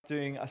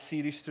doing a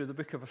series through the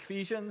book of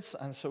Ephesians,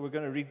 and so we're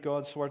going to read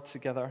God's word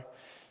together,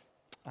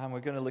 and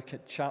we're going to look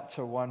at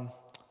chapter 1,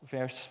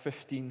 verse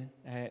 15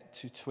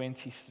 to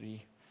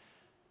 23.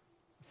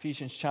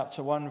 Ephesians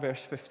chapter 1,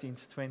 verse 15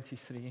 to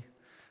 23,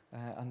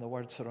 and the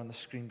words are on the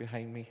screen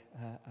behind me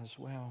as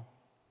well.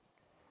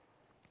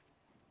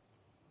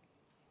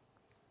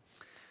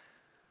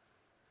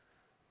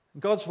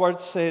 God's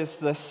word says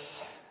this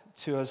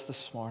to us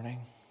this morning.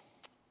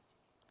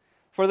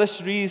 For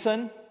this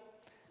reason,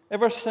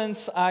 ever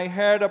since I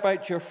heard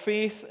about your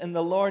faith in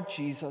the Lord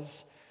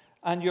Jesus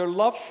and your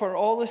love for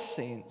all the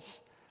saints,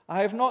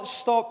 I have not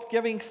stopped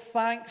giving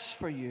thanks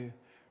for you,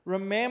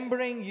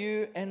 remembering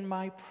you in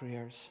my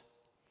prayers.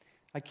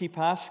 I keep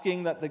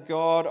asking that the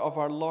God of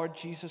our Lord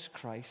Jesus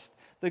Christ,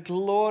 the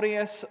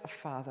glorious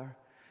Father,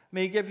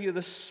 may give you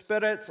the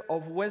spirit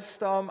of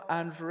wisdom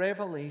and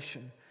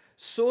revelation,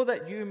 so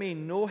that you may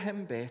know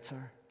him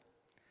better.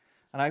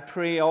 And I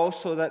pray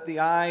also that the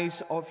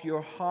eyes of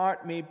your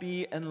heart may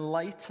be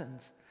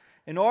enlightened,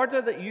 in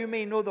order that you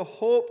may know the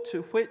hope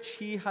to which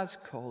he has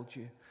called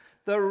you,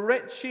 the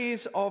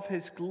riches of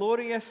his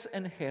glorious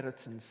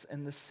inheritance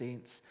in the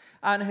saints,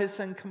 and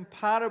his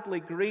incomparably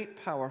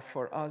great power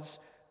for us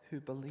who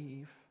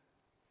believe.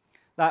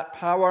 That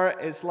power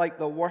is like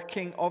the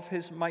working of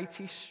his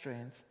mighty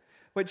strength,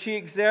 which he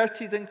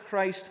exerted in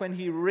Christ when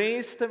he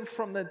raised him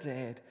from the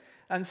dead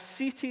and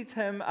seated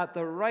him at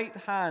the right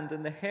hand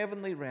in the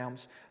heavenly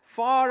realms,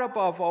 far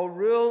above all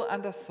rule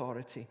and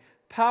authority,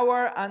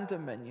 power and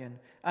dominion,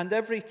 and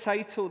every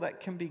title that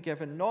can be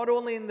given, not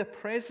only in the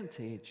present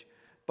age,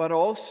 but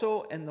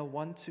also in the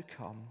one to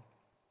come.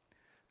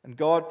 And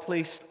God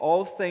placed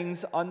all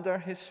things under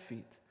his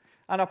feet,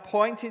 and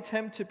appointed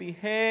him to be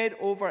head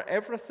over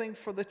everything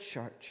for the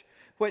church,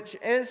 which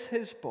is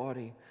his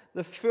body,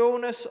 the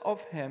fullness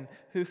of him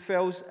who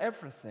fills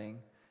everything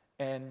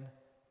in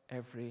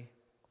every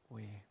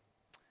way.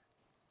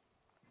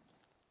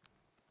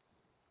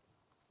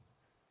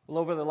 Well,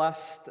 over the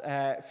last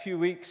few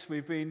weeks,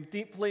 we've been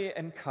deeply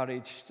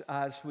encouraged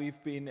as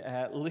we've been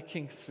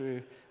looking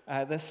through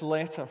this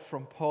letter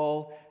from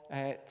Paul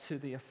to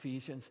the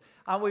Ephesians.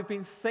 And we've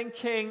been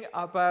thinking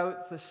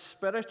about the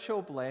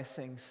spiritual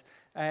blessings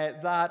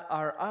that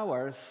are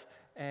ours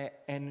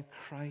in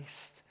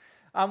Christ.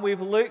 And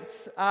we've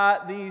looked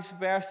at these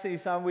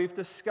verses and we've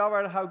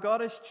discovered how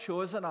God has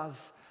chosen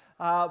us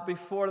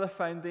before the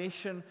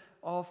foundation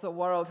of the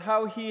world,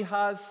 how he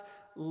has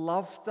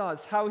loved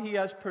us, how he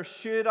has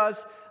pursued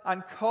us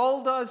and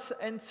called us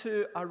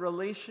into a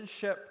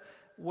relationship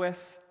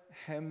with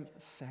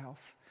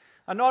himself.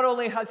 And not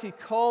only has he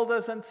called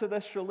us into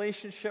this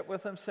relationship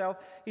with himself,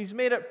 he's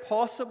made it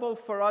possible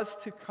for us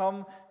to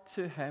come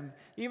to him.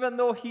 Even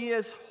though he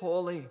is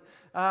holy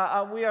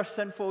and we are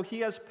sinful,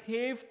 he has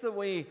paved the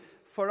way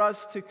for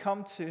us to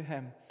come to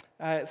him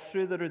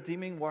through the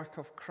redeeming work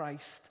of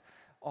Christ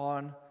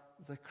on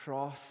the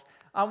cross.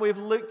 And we've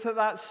looked at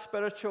that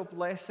spiritual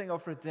blessing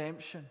of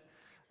redemption,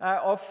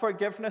 of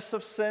forgiveness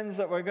of sins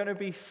that we're going to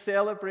be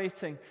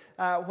celebrating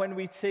when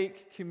we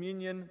take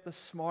communion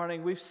this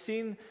morning. We've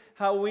seen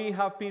how we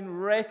have been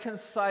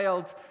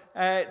reconciled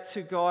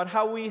to God,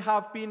 how we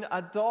have been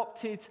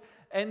adopted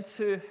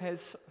into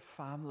his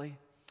family.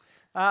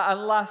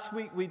 And last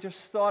week we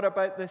just thought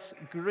about this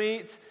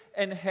great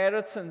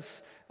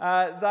inheritance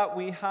that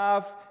we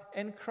have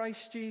in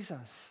Christ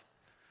Jesus.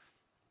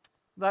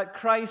 That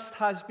Christ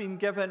has been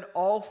given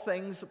all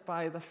things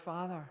by the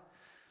Father.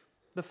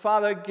 The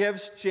Father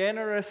gives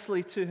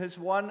generously to his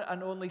one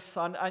and only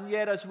Son, and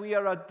yet as we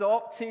are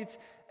adopted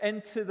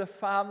into the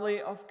family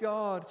of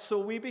God, so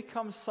we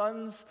become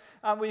sons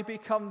and we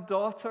become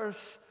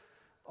daughters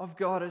of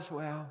God as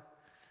well.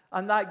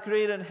 And that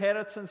great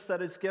inheritance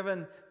that is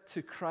given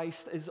to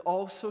Christ is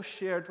also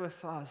shared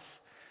with us,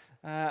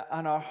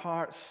 and our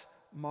hearts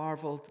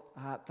marveled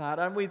at that.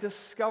 And we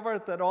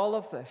discovered that all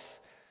of this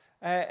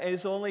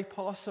is only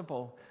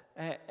possible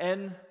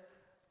in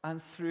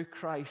and through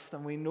Christ.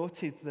 And we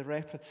noted the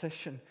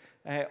repetition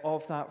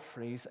of that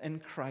phrase, in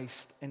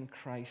Christ, in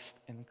Christ,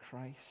 in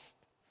Christ.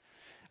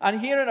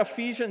 And here in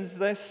Ephesians,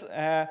 this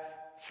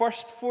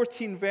first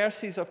 14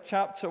 verses of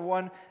chapter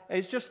 1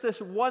 is just this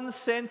one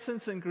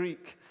sentence in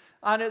Greek.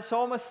 And it's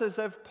almost as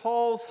if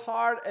Paul's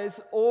heart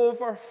is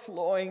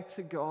overflowing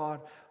to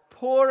God,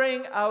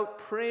 pouring out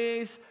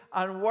praise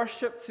and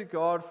worship to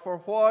God for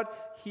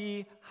what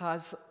he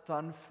has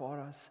done for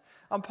us.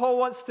 And Paul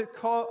wants to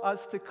call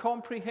us to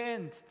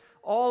comprehend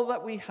all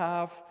that we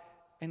have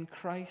in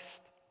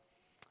Christ.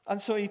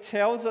 And so he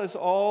tells us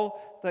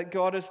all that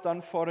God has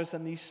done for us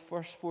in these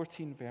first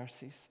 14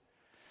 verses.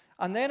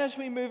 And then as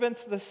we move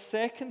into the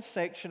second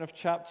section of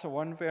chapter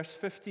 1, verse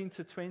 15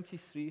 to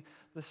 23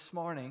 this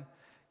morning,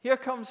 here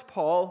comes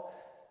Paul,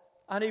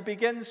 and he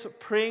begins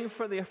praying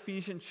for the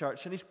Ephesian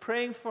church, and he's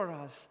praying for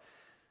us.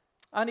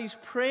 And he's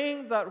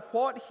praying that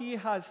what he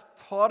has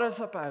taught us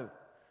about,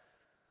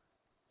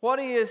 what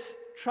he has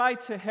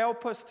tried to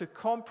help us to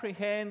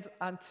comprehend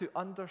and to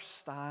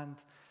understand,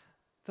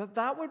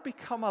 that would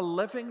become a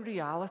living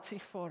reality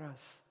for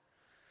us.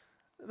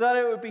 that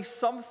it would be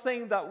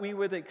something that we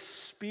would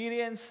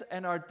experience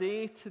in our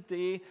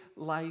day-to-day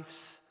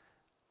lives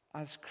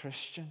as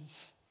Christians.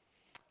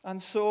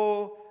 And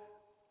so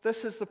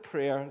this is the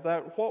prayer,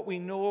 that what we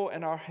know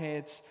in our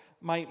heads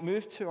might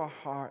move to our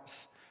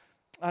hearts,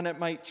 and it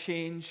might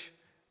change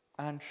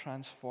and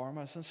transform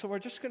us. And so we're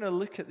just going to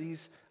look at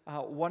these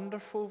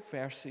wonderful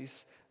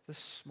verses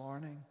this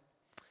morning.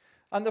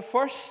 And the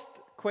first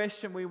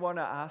question we want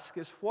to ask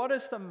is, what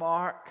is the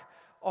mark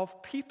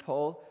of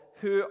people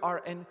who are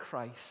in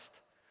Christ?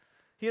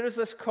 Here is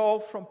this call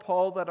from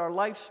Paul that our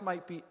lives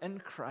might be in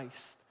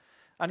Christ.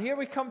 And here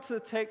we come to the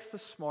text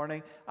this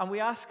morning, and we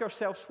ask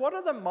ourselves, what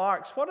are the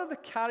marks, what are the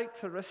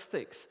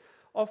characteristics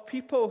of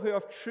people who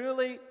have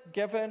truly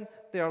given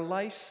their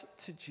lives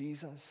to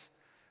Jesus,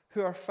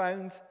 who are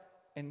found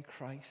in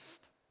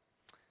Christ?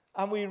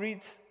 And we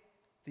read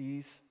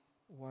these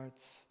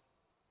words.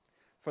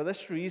 For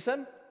this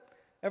reason,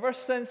 ever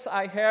since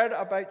I heard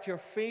about your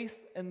faith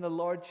in the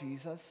Lord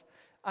Jesus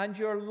and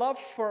your love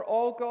for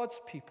all God's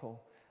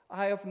people,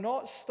 I have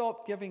not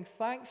stopped giving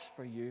thanks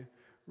for you,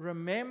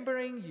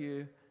 remembering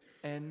you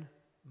in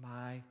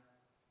my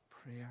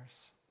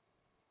prayers.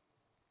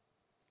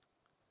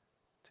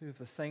 Two of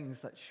the things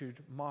that should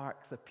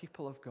mark the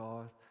people of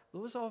God,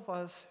 those of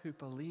us who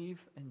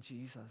believe in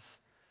Jesus,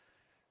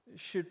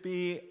 should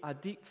be a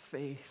deep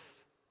faith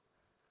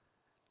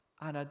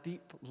and a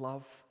deep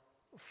love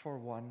for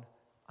one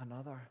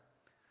another.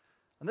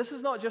 And this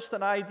is not just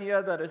an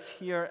idea that is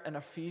here in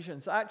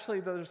Ephesians.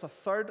 Actually, there's a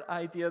third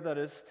idea that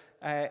is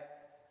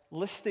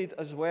listed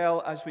as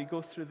well as we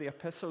go through the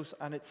epistles,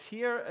 and it's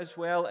here as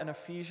well in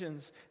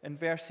Ephesians in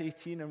verse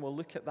 18, and we'll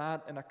look at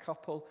that in a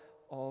couple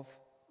of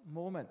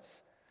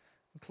moments.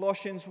 In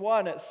Colossians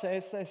 1, it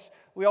says this: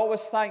 we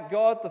always thank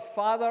God, the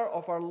Father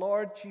of our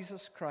Lord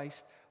Jesus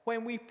Christ,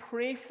 when we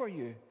pray for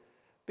you,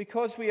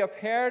 because we have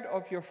heard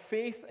of your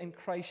faith in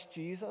Christ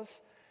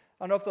Jesus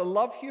and of the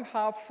love you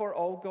have for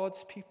all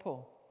God's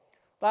people.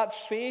 That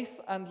faith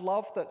and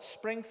love that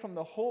spring from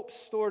the hope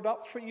stored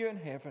up for you in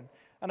heaven,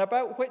 and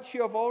about which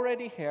you have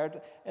already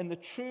heard in the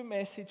true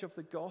message of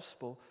the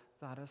gospel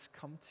that has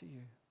come to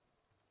you.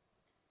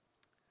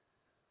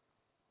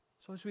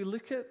 So as we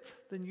look at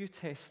the New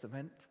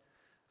Testament,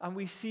 and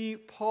we see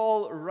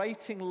Paul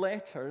writing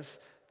letters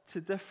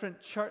to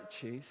different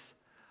churches,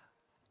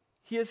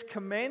 he is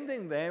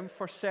commending them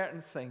for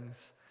certain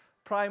things.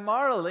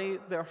 Primarily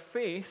their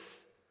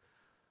faith,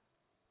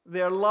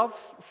 their love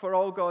for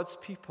all God's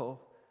people,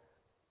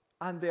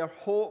 and their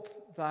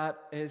hope that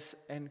is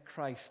in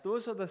Christ.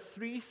 Those are the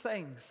three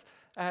things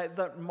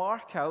that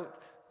mark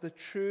out the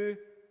true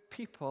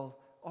people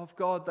of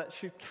God, that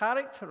should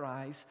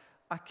characterize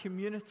a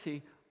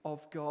community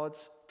of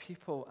God's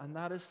people. And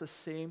that is the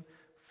same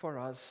for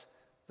us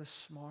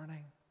this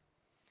morning.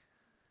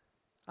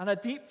 And a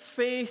deep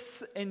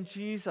faith in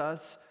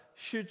Jesus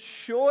should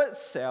show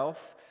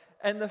itself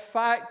in the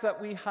fact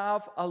that we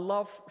have a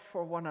love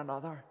for one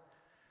another.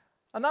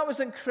 And that was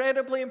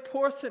incredibly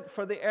important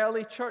for the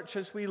early church.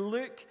 As we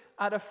look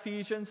at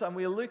Ephesians and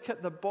we look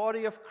at the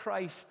body of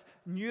Christ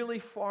newly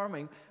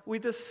forming, we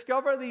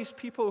discover these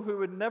people who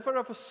would never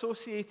have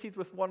associated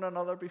with one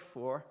another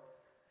before,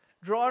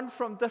 drawn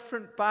from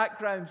different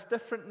backgrounds,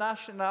 different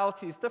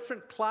nationalities,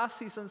 different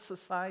classes in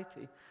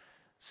society,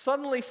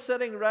 suddenly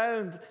sitting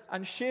round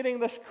and sharing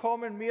this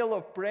common meal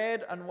of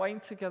bread and wine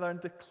together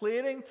and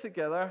declaring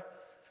together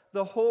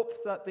the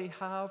hope that they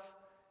have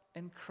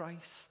in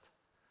Christ.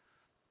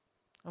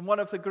 And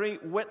one of the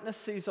great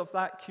witnesses of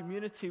that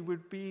community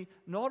would be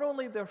not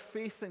only their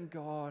faith in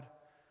God,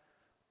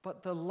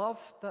 but the love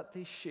that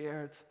they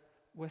shared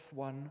with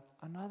one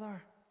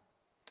another.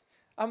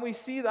 And we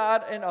see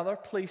that in other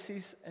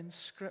places in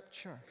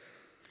Scripture.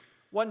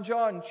 1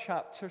 John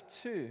chapter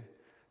 2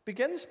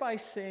 begins by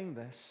saying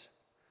this: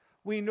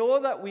 we know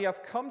that we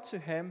have come to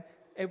him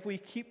if we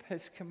keep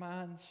his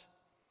commands.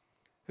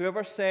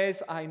 Whoever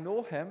says, I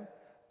know him,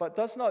 but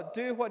does not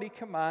do what he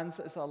commands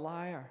is a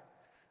liar,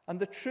 and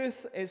the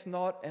truth is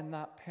not in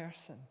that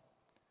person.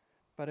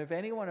 But if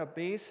anyone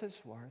obeys his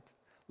word,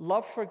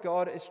 love for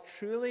God is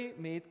truly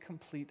made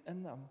complete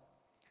in them.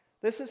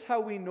 This is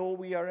how we know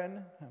we are in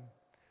him.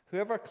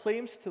 Whoever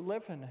claims to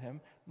live in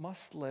him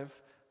must live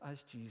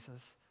as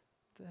Jesus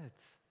did.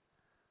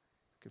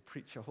 I could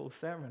preach a whole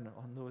sermon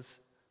on those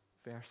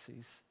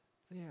verses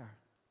there.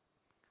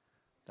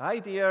 The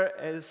idea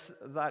is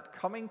that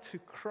coming to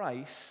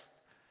Christ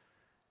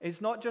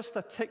is not just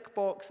a tick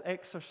box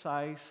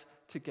exercise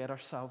to get our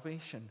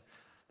salvation.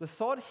 The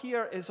thought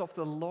here is of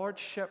the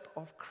lordship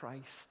of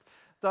Christ,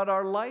 that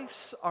our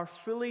lives are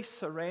fully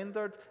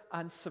surrendered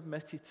and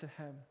submitted to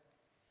him.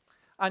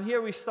 And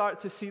here we start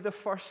to see the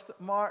first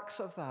marks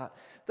of that.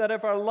 That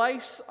if our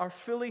lives are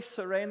fully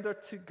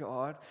surrendered to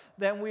God,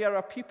 then we are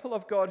a people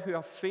of God who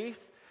have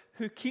faith,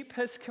 who keep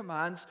his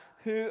commands,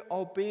 who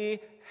obey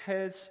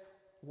his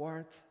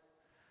word.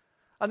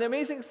 And the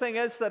amazing thing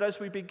is that as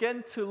we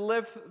begin to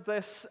live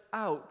this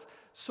out,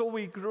 so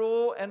we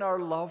grow in our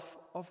love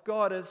of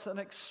God. It's an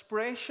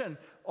expression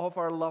of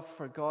our love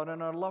for God,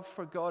 and our love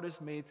for God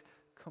is made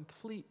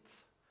complete.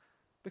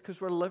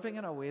 because we're living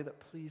in a way that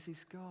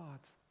pleases God.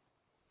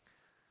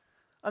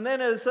 And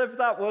then, as if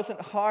that wasn't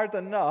hard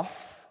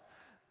enough,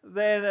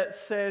 then it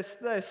says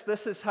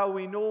this is how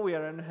we know we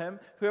are in him.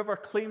 Whoever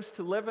claims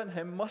to live in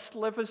him must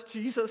live as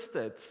Jesus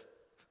did.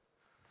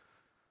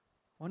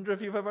 Wonder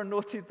if you've ever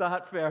noted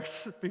that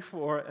verse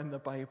before in the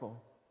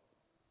Bible.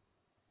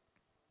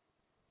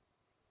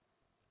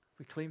 If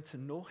we claim to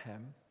know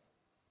him,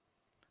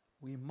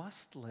 we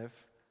must live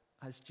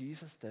as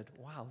Jesus did.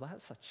 Wow,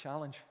 that's a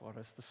challenge for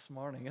us this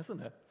morning,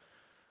 isn't it?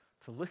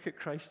 To look at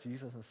Christ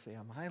Jesus and say,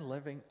 am I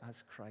living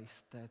as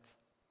Christ did?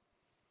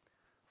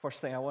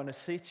 First thing I want to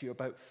say to you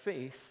about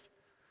faith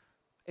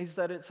is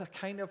that it's a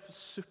kind of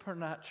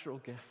supernatural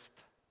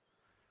gift.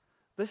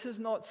 This is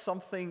not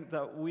something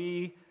that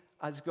we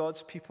as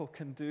God's people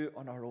can do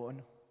on our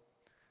own.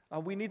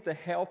 And we need the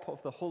help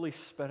of the Holy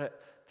Spirit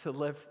to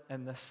live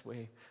in this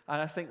way. And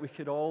I think we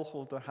could all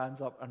hold our hands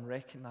up and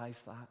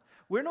recognize that.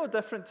 We're no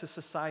different to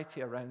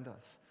society around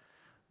us.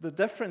 The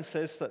difference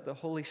is that the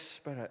Holy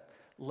Spirit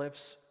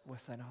lives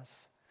within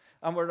us.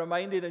 And we're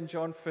reminded in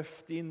John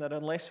 15 that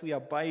unless we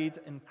abide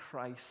in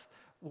Christ,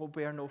 we'll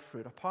bear no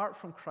fruit. Apart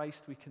from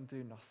Christ, we can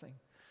do nothing.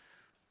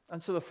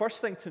 And so the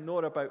first thing to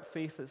note about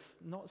faith is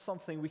not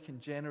something we can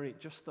generate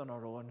just on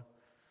our own.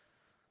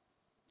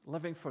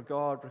 Living for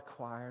God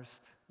requires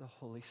the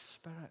Holy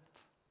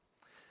Spirit.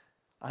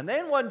 And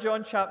then 1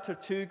 John chapter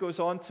 2 goes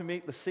on to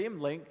make the same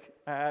link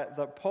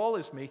that Paul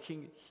is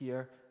making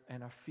here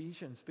in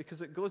Ephesians,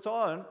 because it goes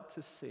on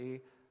to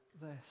say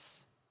this.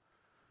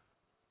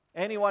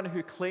 Anyone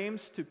who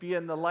claims to be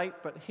in the light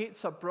but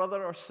hates a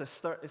brother or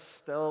sister is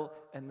still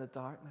in the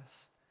darkness.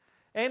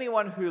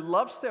 Anyone who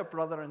loves their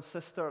brother and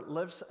sister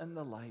lives in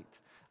the light,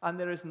 and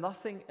there is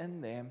nothing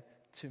in them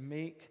to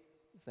make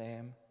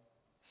them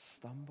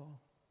stumble.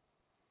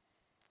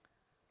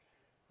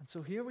 And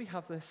so here we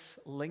have this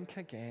link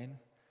again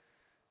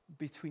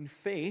between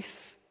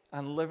faith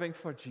and living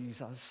for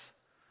Jesus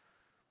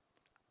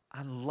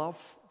and love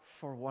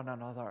for one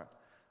another.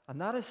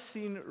 And that is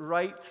seen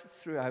right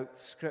throughout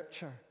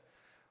Scripture.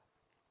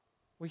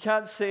 We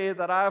can't say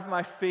that I have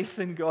my faith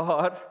in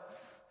God,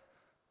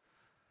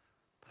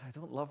 but I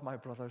don't love my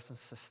brothers and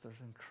sisters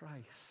in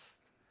Christ.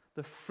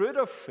 The fruit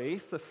of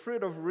faith, the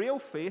fruit of real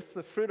faith,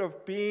 the fruit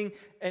of being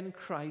in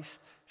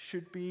Christ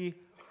should be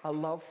a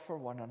love for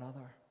one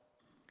another.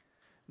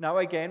 Now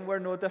again, we're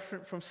no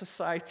different from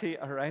society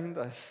around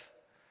us.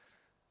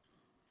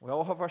 We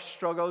all have our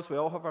struggles, we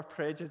all have our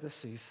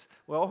prejudices,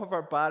 we all have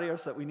our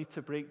barriers that we need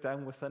to break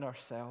down within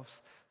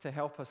ourselves to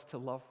help us to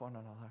love one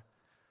another.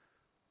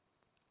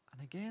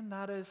 And again,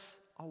 that is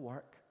a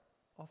work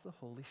of the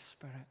Holy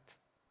Spirit.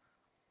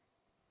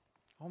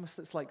 Almost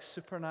it's like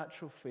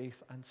supernatural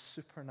faith and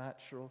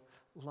supernatural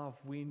love.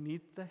 We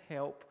need the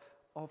help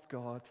of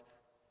God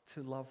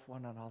to love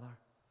one another.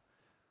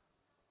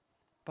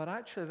 But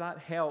actually that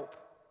help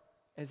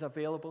is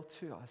available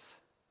to us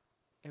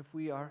if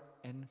we are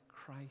in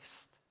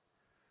Christ.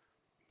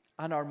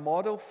 And our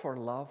model for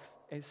love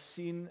is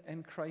seen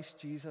in Christ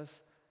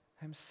Jesus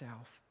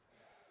himself.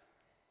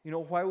 You know,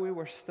 while we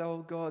were still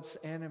God's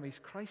enemies,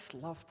 Christ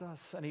loved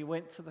us and he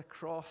went to the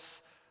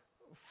cross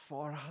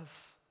for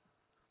us.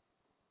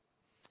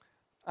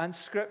 And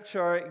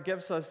Scripture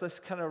gives us this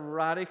kind of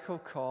radical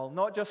call,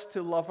 not just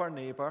to love our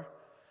neighbor,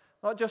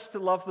 not just to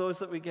love those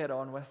that we get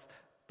on with,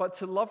 but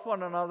to love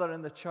one another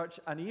in the church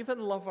and even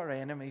love our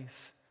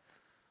enemies.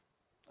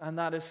 And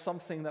that is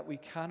something that we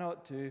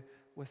cannot do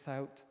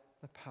without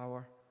the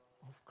power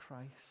of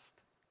Christ.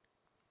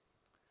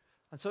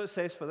 And so it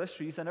says, for this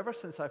reason, ever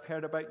since I've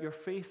heard about your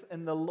faith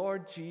in the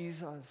Lord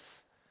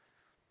Jesus,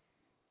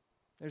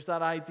 there's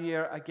that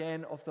idea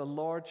again of the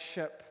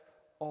lordship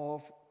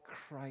of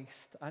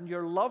Christ and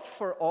your love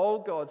for all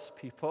God's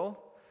people,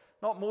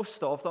 not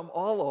most of them,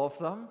 all of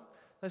them,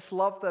 this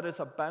love that is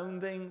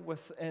abounding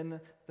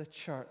within the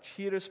church.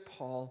 Here is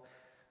Paul,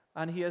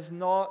 and he has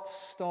not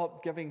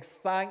stopped giving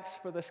thanks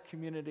for this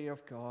community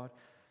of God.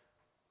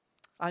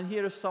 And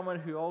here is someone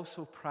who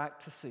also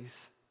practices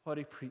what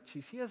he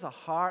preaches. He has a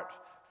heart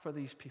for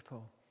these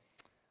people,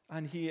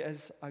 and he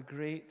is a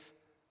great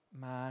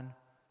man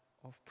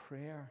of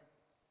prayer.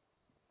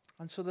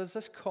 And so there's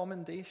this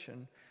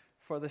commendation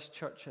for this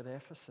church at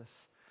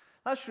Ephesus.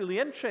 That's really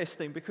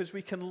interesting because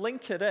we can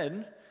link it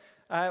in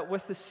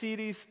with the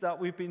series that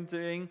we've been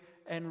doing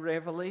in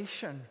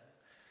Revelation.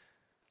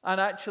 And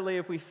actually,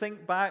 if we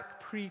think back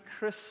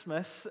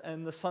pre-Christmas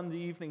in the Sunday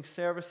evening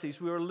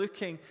services, we were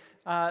looking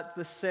at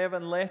the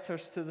 7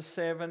 letters to the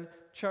 7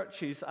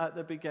 churches at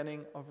the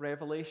beginning of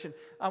Revelation.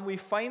 And we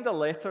find a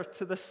letter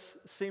to this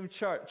same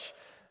church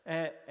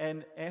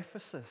in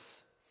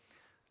Ephesus.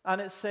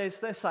 And it says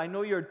this, I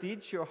know your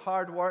deeds, your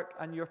hard work,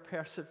 and your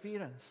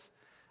perseverance.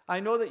 I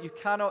know that you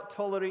cannot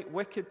tolerate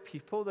wicked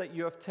people, that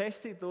you have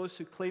tested those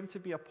who claim to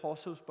be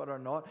apostles but are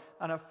not,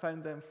 and have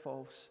found them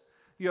false.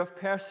 You have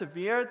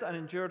persevered and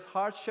endured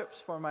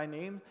hardships for my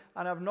name,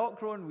 and have not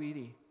grown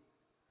weary.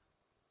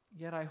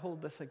 Yet I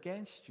hold this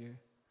against you.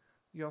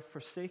 You have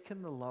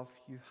forsaken the love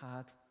you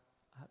had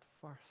at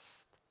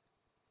first.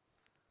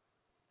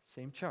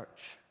 Same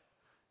church,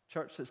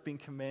 church that's been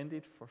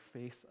commended for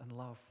faith and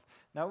love.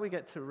 Now we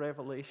get to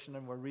Revelation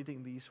and we're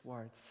reading these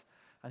words.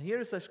 And here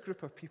is this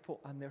group of people,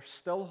 and they're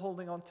still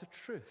holding on to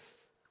truth.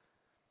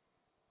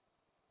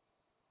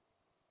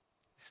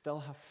 They still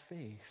have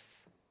faith.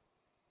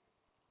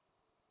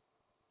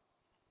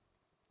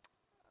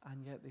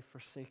 And yet they've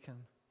forsaken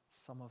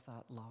some of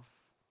that love.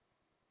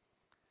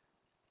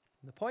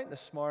 And the point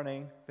this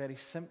morning, very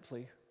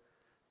simply,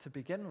 to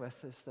begin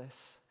with, is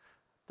this: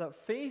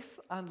 that faith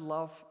and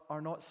love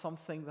are not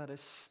something that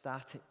is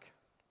static.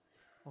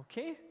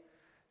 Okay?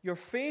 Your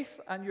faith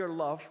and your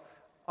love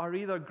are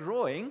either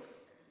growing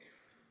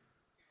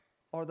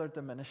or they're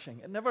diminishing.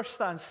 It never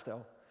stands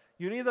still.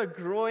 You're either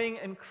growing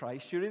in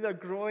Christ, you're either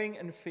growing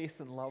in faith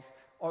and love,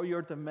 or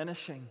you're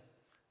diminishing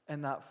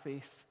in that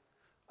faith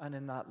and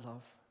in that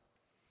love.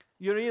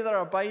 You're either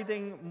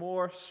abiding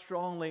more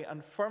strongly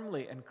and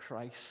firmly in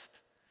Christ,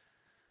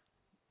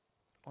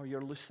 or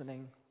you're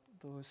loosening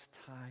those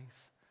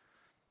ties.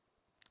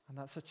 And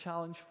that's a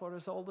challenge for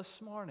us all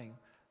this morning.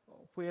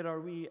 Where are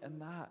we in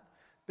that?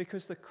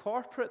 Because the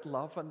corporate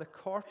love and the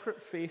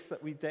corporate faith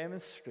that we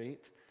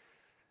demonstrate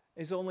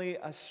is only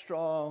as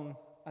strong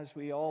as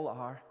we all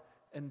are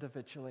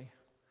individually.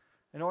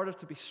 In order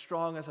to be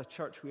strong as a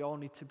church, we all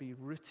need to be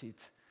rooted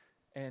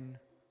in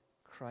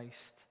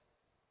Christ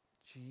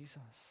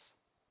Jesus.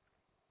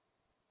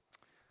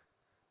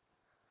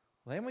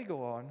 Then we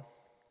go on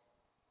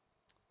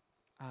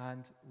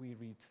and we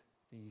read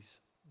these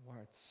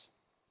words.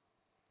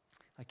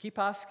 I keep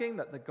asking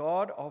that the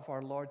God of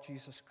our Lord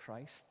Jesus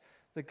Christ,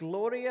 the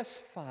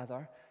glorious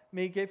Father,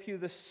 may give you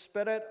the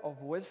spirit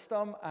of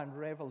wisdom and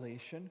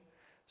revelation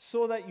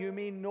so that you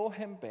may know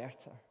him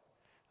better.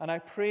 And I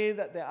pray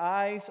that the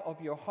eyes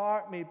of your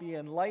heart may be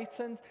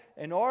enlightened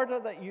in order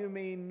that you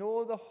may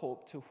know the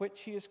hope to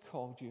which he has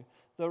called you,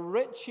 the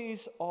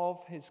riches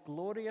of his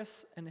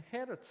glorious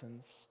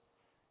inheritance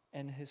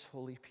in his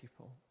holy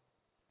people.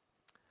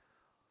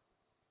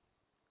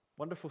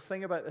 Wonderful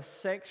thing about this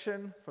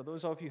section, for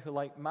those of you who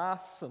like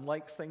maths and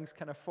like things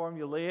kind of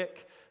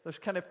formulaic, there's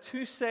kind of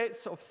two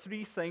sets of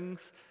three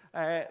things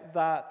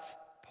that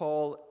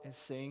Paul is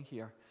saying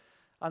here.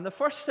 And the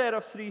first set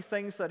of three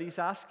things that he's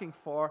asking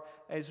for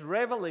is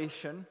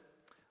revelation,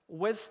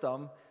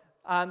 wisdom,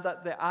 and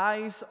that the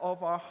eyes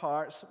of our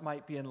hearts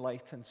might be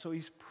enlightened. So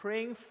he's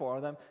praying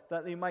for them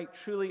that they might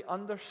truly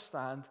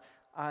understand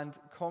and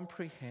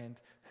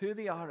comprehend who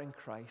they are in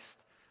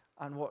Christ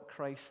and what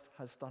Christ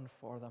has done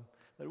for them.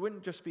 That it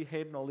wouldn't just be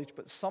head knowledge,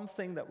 but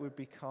something that would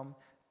become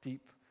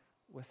deep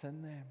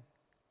within them.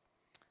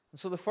 And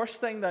so the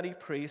first thing that he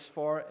prays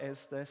for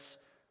is this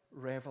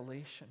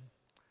revelation.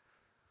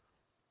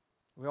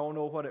 We all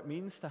know what it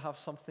means to have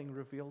something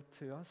revealed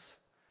to us.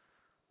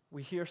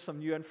 We hear some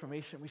new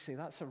information, we say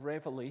that's a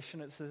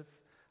revelation. It's as if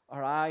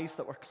our eyes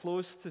that were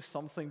closed to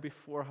something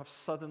before have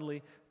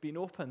suddenly been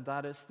opened.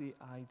 That is the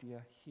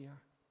idea here.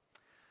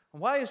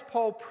 And why is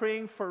Paul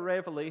praying for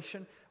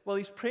revelation? Well,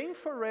 he's praying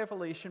for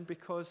revelation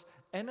because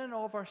in and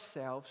of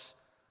ourselves,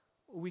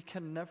 we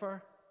can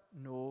never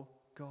know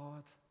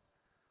God.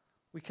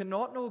 We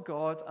cannot know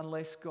God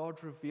unless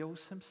God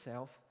reveals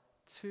himself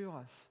to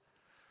us.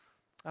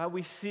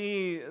 We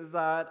see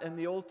that in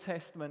the Old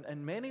Testament,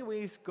 in many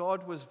ways,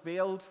 God was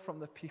veiled from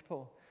the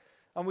people.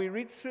 And we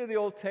read through the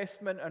Old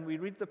Testament and we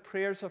read the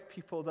prayers of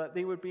people that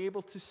they would be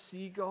able to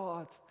see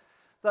God,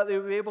 that they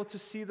would be able to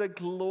see the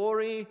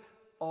glory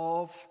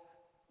of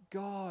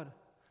God.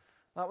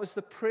 That was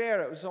the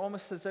prayer. It was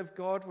almost as if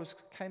God was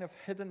kind of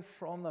hidden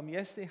from them.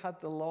 Yes, they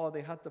had the law,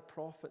 they had the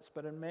prophets,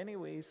 but in many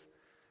ways,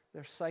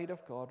 their sight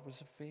of God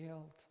was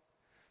veiled.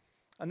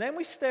 And then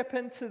we step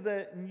into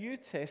the New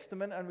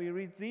Testament and we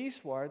read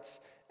these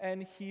words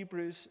in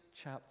Hebrews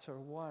chapter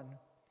 1.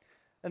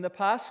 In the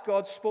past,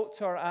 God spoke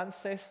to our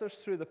ancestors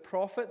through the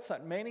prophets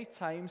at many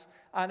times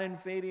and in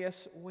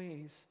various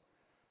ways.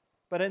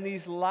 But in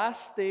these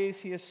last days,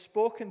 he has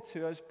spoken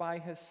to us by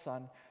his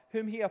Son,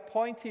 whom he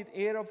appointed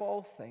heir of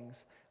all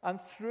things,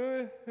 and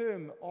through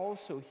whom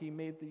also he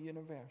made the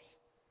universe.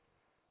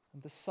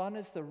 And the Son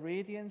is the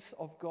radiance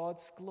of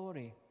God's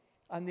glory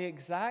and the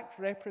exact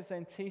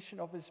representation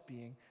of his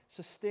being,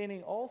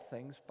 sustaining all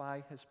things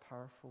by his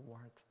powerful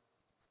word.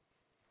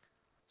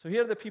 So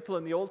here are the people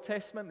in the Old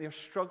Testament. They're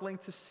struggling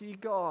to see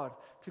God,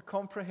 to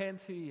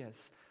comprehend who he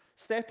is.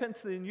 Step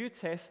into the New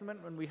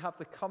Testament when we have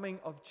the coming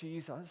of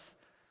Jesus,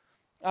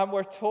 and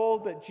we're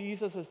told that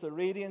Jesus is the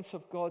radiance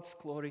of God's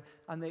glory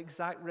and the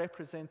exact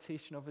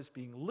representation of his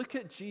being. Look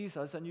at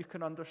Jesus and you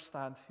can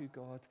understand who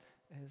God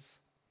is.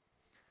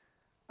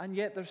 And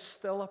yet there's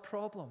still a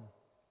problem.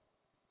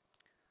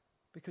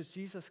 Because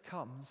Jesus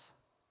comes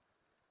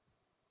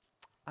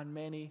and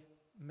many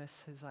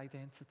miss his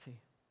identity.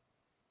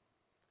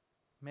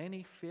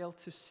 Many fail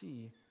to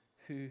see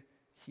who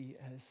he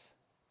is.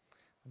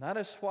 And that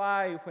is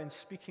why when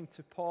speaking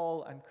to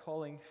Paul and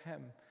calling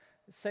him,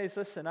 it says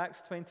this in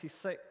Acts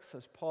 26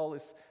 as Paul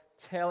is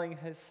telling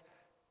his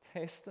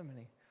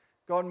testimony.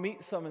 God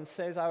meets him and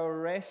says, I will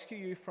rescue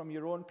you from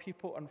your own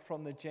people and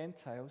from the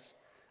Gentiles,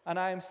 and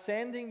I am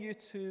sending you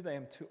to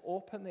them to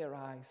open their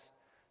eyes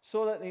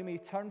so that they may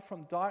turn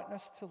from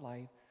darkness to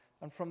light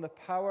and from the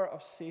power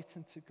of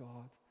Satan to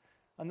God,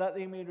 and that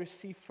they may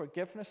receive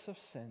forgiveness of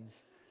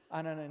sins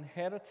and an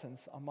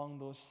inheritance among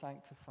those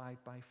sanctified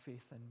by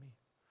faith in me.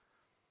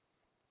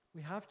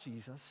 We have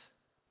Jesus.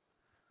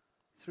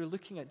 Through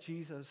looking at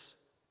Jesus,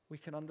 we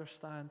can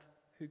understand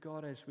who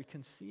God is. We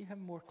can see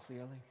him more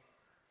clearly.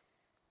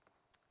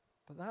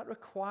 But that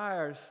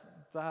requires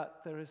that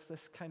there is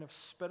this kind of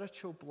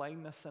spiritual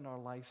blindness in our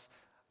lives,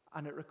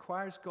 and it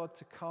requires God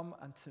to come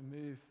and to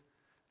move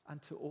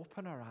and to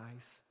open our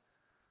eyes,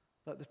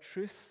 that the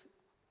truth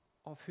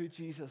of who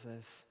Jesus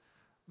is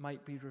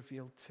might be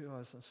revealed to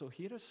us. And so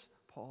here is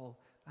Paul,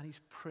 and he's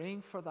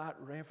praying for that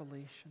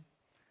revelation.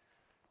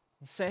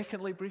 And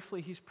secondly,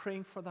 briefly, he's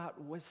praying for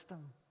that wisdom.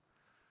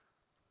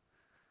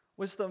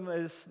 Wisdom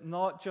is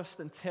not just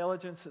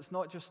intelligence, it's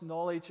not just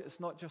knowledge, it's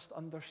not just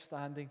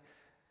understanding.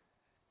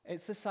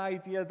 It's this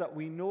idea that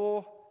we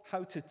know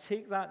how to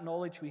take that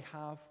knowledge we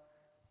have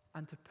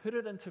and to put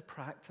it into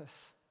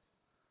practice,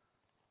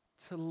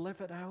 to live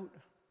it out.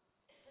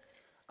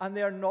 And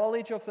their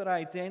knowledge of their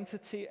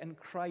identity in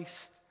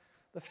Christ,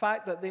 the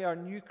fact that they are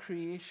new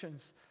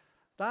creations,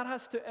 that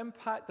has to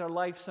impact their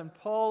lives. And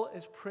Paul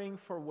is praying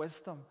for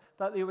wisdom,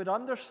 that they would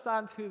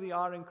understand who they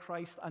are in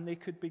Christ and they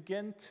could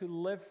begin to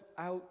live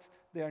out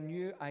their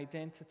new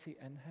identity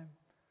in him.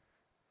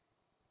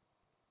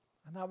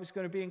 And that was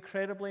going to be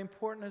incredibly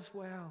important as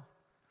well.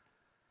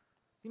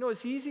 You know,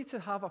 it's easy to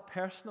have a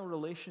personal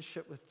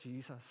relationship with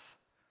Jesus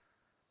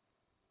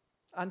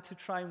and to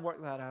try and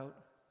work that out.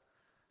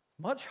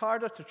 Much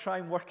harder to try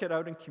and work it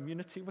out in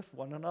community with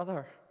one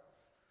another.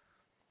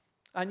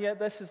 And yet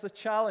this is the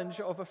challenge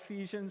of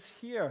Ephesians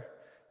here.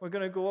 We're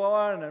going to go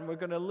on and we're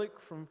going to look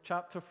from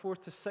chapter 4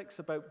 to 6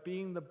 about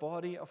being the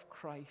body of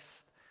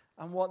Christ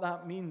and what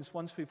that means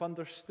once we've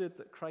understood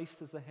that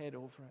Christ is the head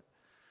over it.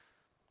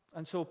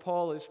 And so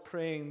Paul is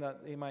praying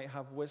that they might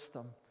have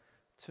wisdom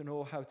to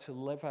know how to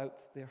live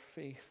out their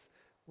faith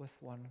with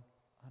one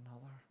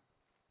another.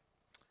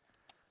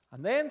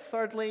 And then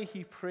thirdly,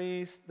 he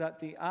prays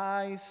that the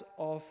eyes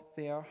of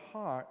their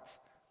heart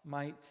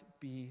might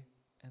be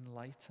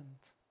enlightened.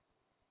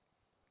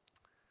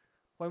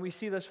 When we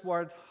see this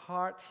word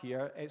heart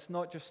here, it's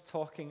not just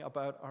talking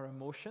about our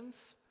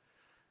emotions.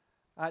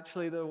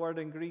 Actually, the word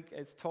in Greek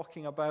is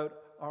talking about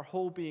our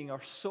whole being,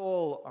 our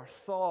soul, our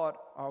thought,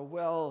 our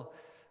will,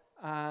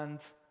 and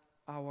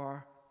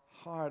our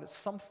heart. It's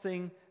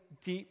something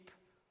deep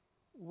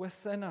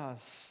within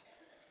us.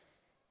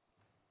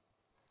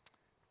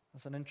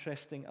 As an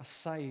interesting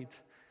aside,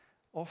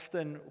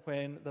 often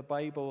when the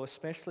Bible,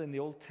 especially in the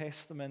Old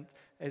Testament,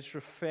 is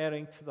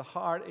referring to the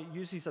heart, it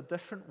uses a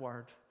different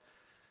word.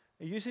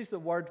 It uses the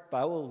word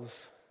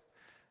bowels.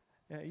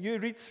 You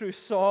read through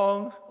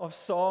Song of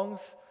Songs,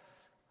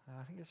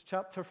 I think it's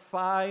chapter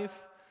 5,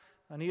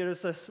 and here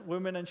is this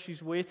woman and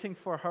she's waiting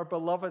for her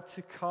beloved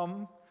to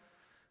come.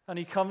 And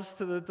he comes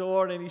to the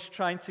door and he's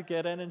trying to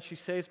get in and she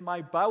says,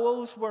 "My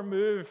bowels were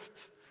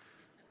moved."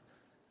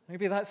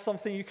 Maybe that's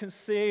something you can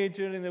say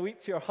during the week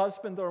to your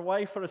husband or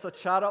wife or as a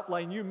chat-up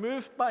line. "You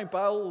moved my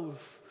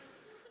bowels."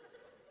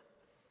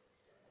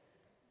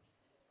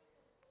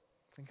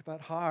 Think about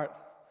heart.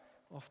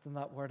 Often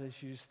that word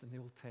is used in the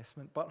Old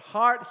Testament. But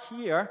heart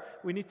here,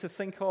 we need to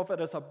think of it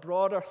as a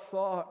broader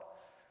thought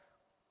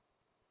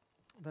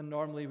than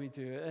normally we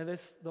do. It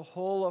is the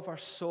whole of our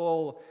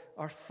soul,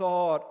 our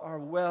thought, our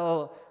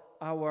will,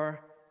 our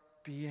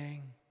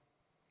being.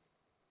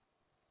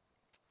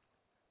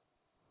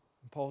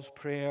 And Paul's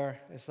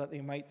prayer is that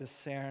they might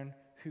discern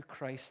who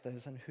Christ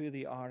is and who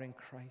they are in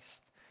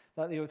Christ.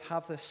 That they would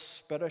have this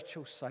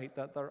spiritual sight,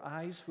 that their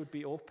eyes would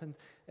be opened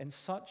in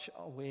such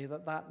a way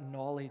that that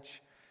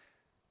knowledge,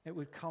 it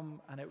would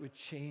come and it would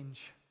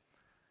change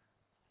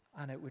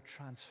and it would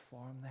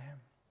transform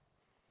them.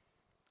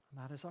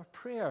 And that is our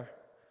prayer.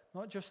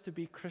 Not just to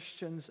be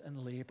Christians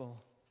in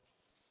label,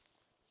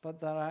 but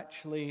that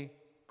actually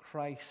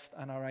Christ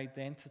and our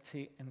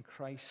identity in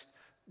Christ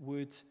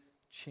would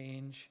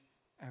change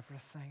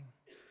everything.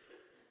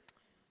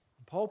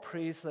 And Paul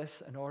prays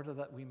this in order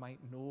that we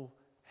might know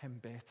him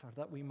better,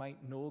 that we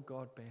might know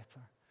God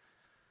better.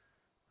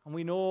 And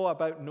we know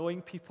about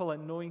knowing people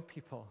and knowing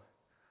people.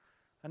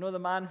 I know the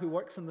man who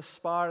works in the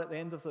Spar at the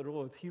end of the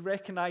road. He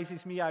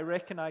recognizes me, I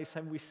recognize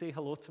him, we say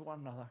hello to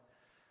one another.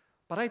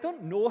 But I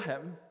don't know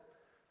him.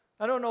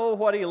 I don't know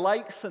what he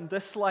likes and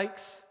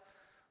dislikes.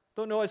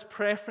 Don't know his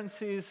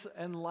preferences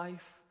in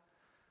life.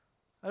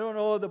 I don't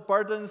know the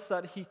burdens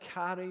that he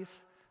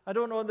carries. I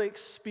don't know the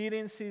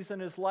experiences in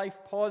his life,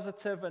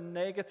 positive and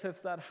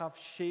negative, that have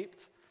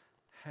shaped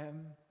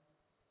him.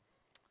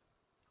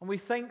 And we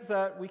think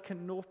that we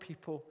can know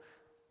people,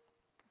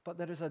 but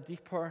there is a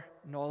deeper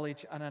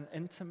knowledge and an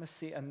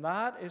intimacy, and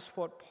that is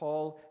what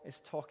Paul is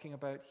talking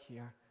about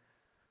here.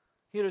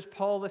 Here is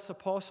Paul, this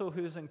apostle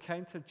who has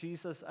encountered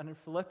Jesus, and in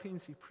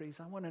Philippians he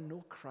prays, "I want to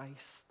know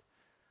Christ."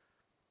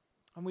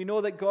 And we know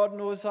that God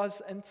knows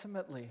us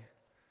intimately.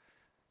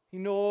 He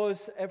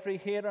knows every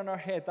hair on our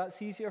head.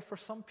 That's easier for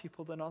some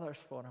people than others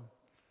for him.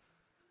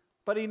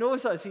 But he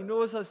knows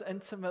us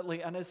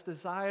intimately, and his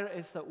desire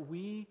is that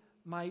we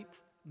might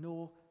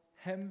know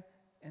him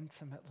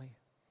intimately.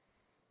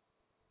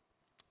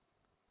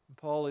 And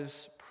Paul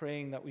is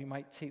praying that we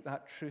might take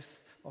that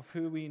truth of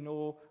who we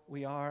know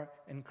we are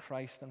in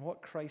Christ and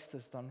what Christ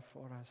has done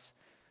for us,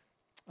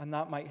 and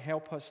that might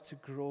help us to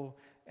grow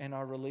in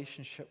our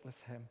relationship with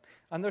him.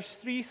 And there's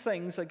three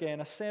things, again,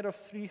 a set of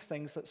three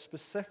things that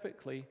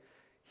specifically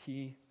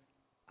he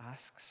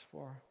asks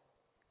for.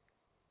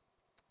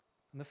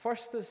 And the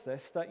first is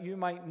this, that you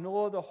might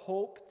know the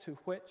hope to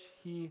which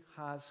he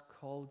has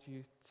called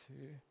you to.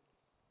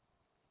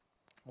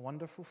 A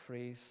wonderful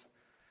phrase,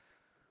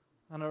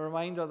 and a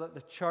reminder that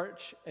the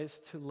church is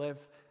to live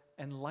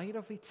in light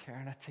of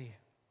eternity,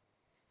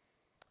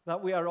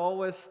 that we are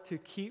always to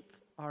keep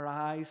our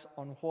eyes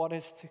on what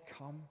is to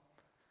come.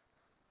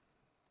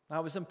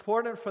 That was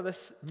important for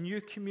this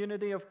new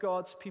community of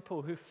God's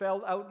people who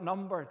felt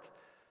outnumbered,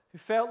 who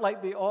felt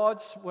like the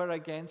odds were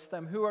against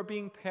them, who were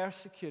being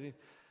persecuted.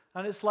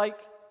 And it's like,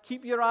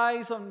 keep your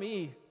eyes on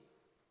me.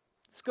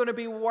 It's going to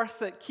be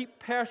worth it. Keep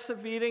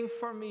persevering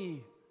for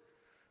me.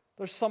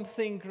 There's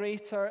something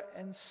greater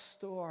in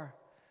store.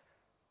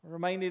 I'm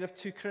reminded of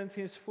 2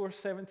 Corinthians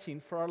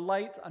 4:17, for our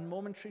light and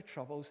momentary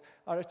troubles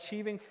are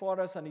achieving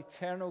for us an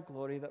eternal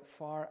glory that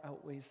far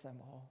outweighs them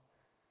all.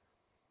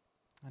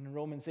 And in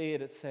Romans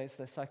 8 it says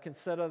this, I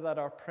consider that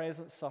our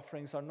present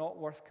sufferings are not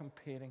worth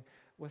comparing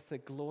with the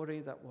glory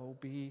that will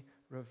be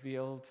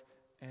revealed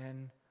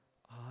in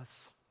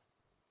us.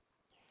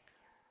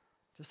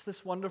 Just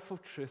this wonderful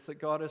truth that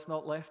God has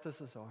not left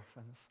us as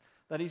orphans,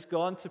 that he's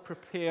gone to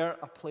prepare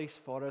a place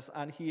for us,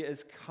 and he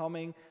is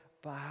coming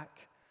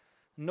back.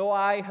 No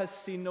eye has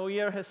seen, no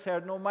ear has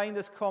heard, no mind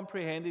has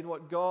comprehended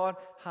what God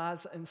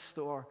has in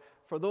store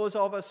for those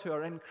of us who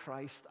are in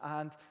Christ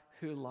and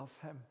who love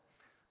him.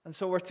 And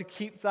so we're to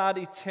keep that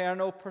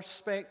eternal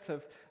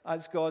perspective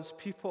as God's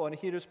people. And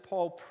here is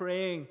Paul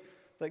praying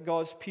that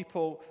God's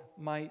people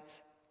might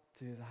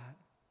do that.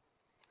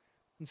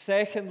 And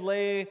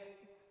secondly,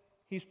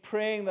 he's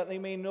praying that they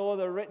may know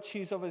the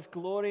riches of his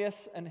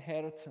glorious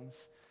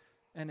inheritance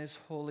in his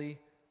holy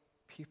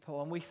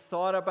people. And we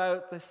thought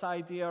about this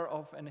idea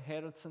of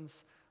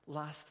inheritance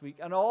last week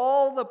and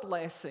all the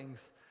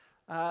blessings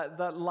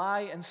that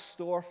lie in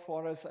store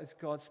for us as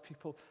God's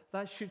people.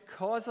 That should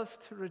cause us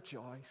to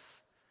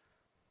rejoice.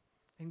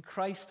 In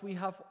Christ we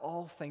have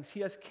all things. He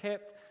has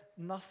kept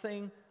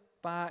nothing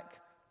back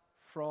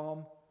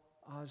from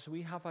us.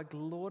 We have a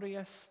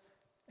glorious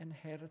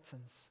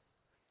inheritance.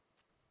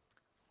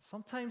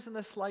 Sometimes in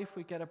this life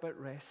we get a bit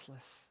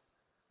restless.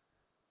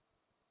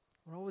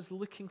 We're always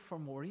looking for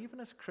more.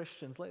 Even as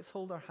Christians, let's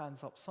hold our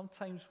hands up.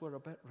 Sometimes we're a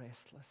bit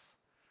restless.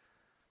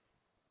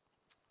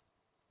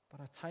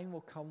 But a time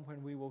will come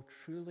when we will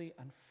truly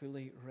and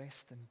fully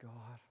rest in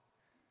God.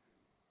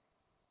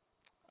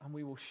 And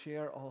we will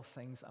share all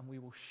things, and we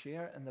will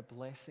share in the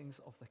blessings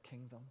of the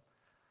kingdom.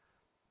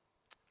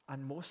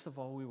 And most of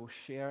all, we will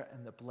share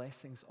in the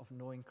blessings of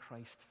knowing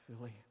Christ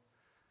fully.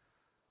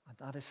 And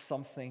that is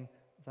something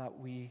that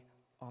we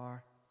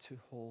are to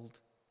hold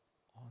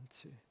on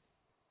to.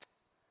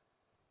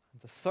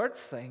 And the third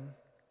thing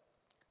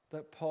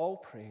that Paul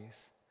prays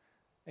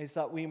is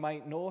that we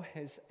might know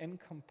his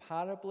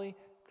incomparably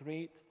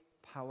great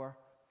power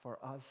for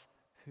us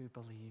who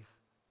believe.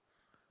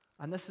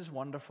 And this is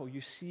wonderful.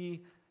 You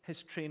see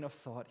his train of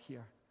thought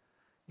here.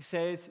 He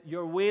says,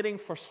 you're waiting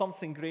for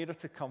something greater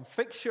to come.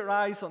 Fix your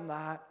eyes on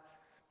that.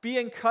 Be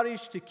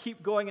encouraged to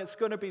keep going. It's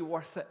going to be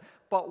worth it.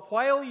 But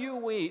while you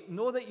wait,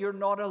 know that you're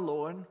not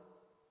alone.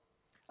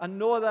 And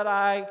know that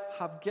I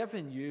have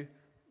given you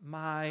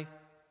my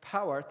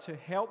power to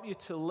help you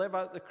to live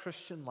out the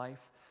Christian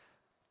life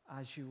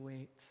as you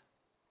wait.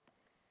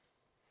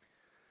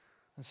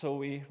 And so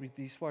we read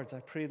these words.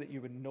 I pray that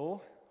you would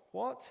know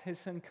what?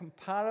 His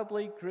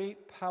incomparably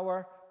great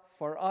power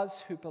for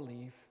us who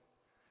believe.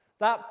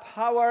 That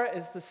power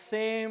is the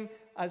same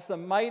as the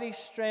mighty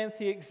strength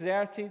he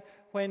exerted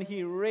when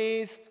he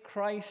raised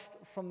Christ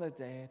from the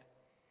dead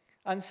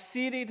and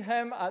seated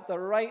him at the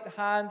right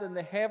hand in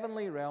the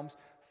heavenly realms,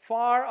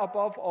 far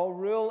above all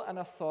rule and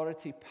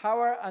authority,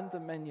 power and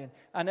dominion,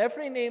 and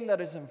every name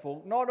that is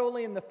invoked, not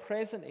only in the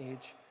present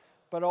age,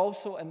 but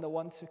also in the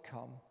one to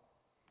come.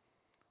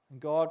 And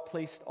God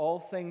placed all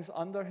things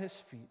under his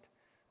feet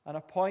and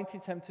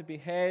appointed him to be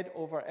head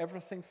over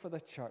everything for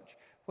the church,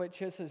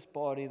 which is his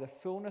body, the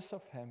fullness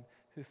of him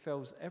who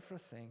fills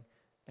everything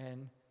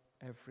in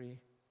every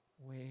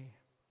way.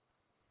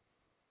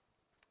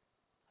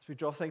 As we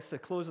draw things to a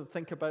close and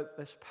think about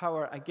this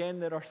power, again,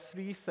 there are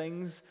three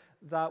things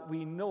that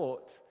we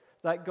note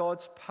that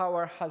God's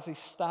power has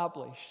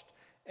established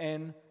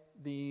in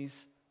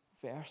these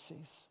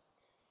verses.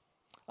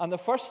 And the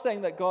first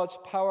thing that God's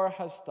power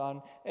has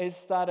done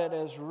is that it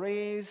has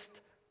raised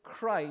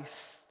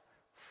Christ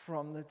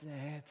from the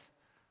dead.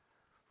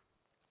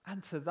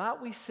 And to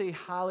that we say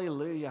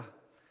hallelujah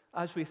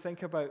as we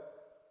think about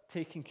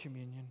taking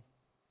communion.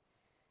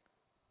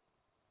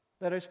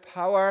 There is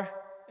power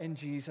in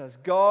Jesus.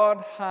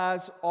 God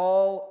has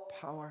all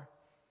power.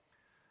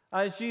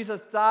 As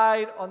Jesus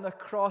died on the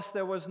cross,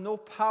 there was no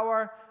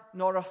power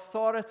nor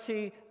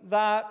authority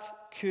that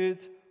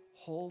could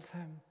hold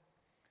him.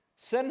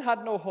 Sin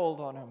had no hold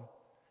on him.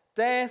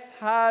 Death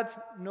had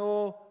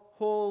no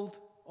hold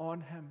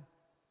on him.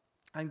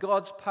 And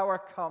God's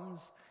power comes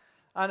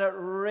and it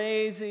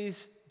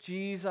raises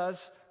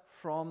Jesus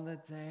from the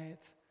dead.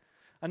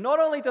 And not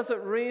only does it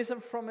raise him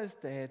from his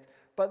dead,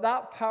 but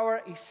that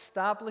power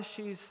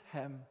establishes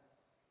him.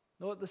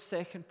 Note the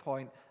second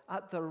point,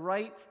 at the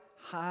right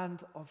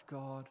hand of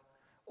God,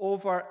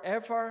 over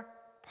every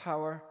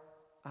power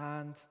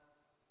and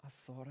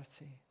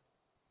authority.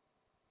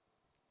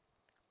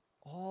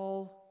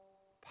 All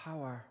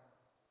power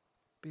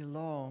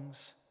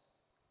belongs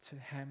to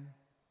him.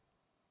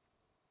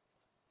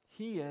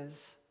 He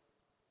is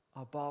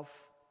above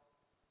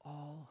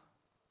all.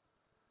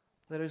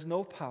 There is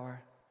no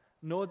power,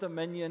 no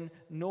dominion,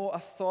 no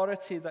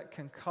authority that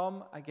can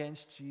come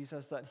against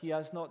Jesus that he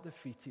has not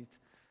defeated,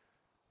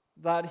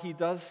 that he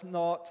does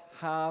not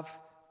have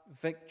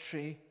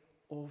victory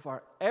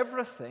over.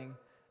 Everything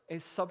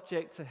is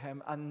subject to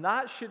him, and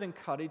that should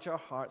encourage our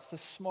hearts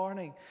this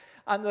morning.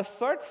 And the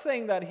third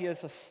thing that he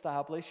has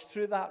established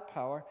through that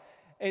power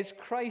is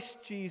Christ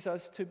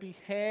Jesus to be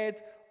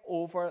head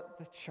over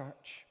the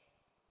church.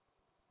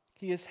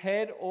 He is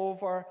head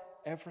over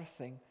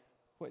everything,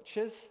 which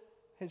is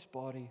his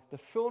body, the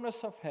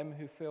fullness of him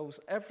who fills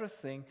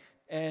everything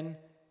in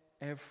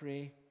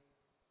every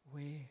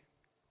way.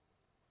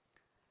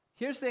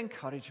 Here's the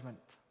encouragement.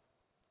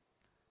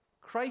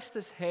 Christ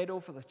is head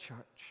over the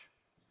church.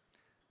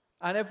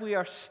 And if we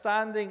are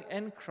standing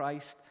in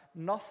Christ,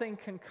 nothing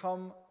can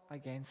come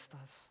against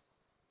us.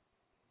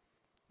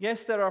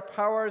 Yes, there are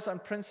powers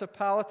and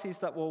principalities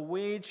that will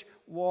wage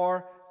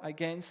war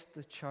against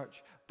the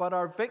church, but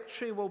our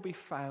victory will be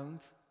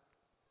found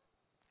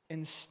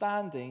in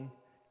standing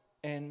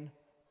in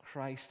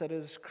Christ. It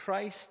is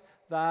Christ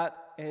that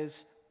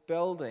is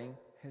building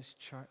his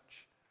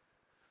church.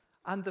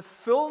 And the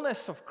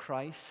fullness of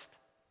Christ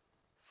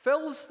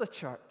fills the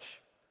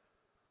church.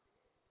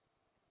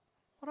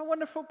 What a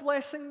wonderful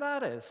blessing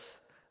that is.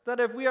 That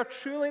if we are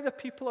truly the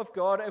people of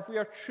God, if we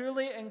are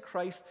truly in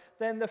Christ,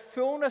 then the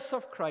fullness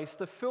of Christ,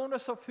 the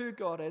fullness of who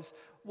God is,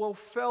 will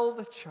fill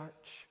the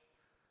church.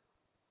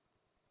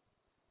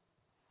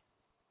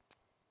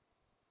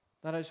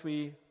 That as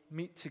we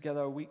meet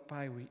together week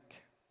by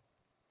week,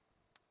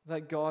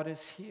 that God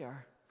is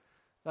here,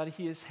 that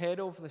he is head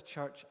over the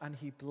church and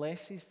he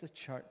blesses the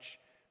church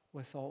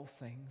with all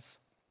things.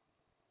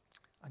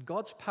 And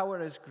God's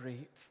power is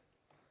great.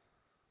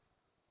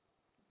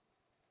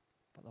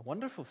 But the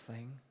wonderful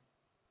thing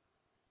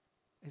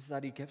is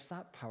that he gives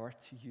that power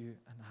to you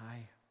and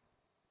I.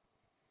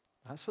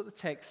 That's what the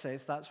text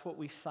says. That's what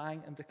we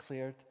sang and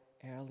declared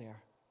earlier.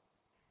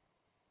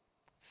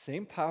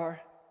 Same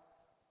power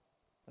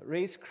that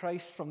raised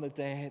Christ from the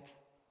dead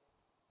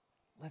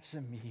lives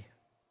in me.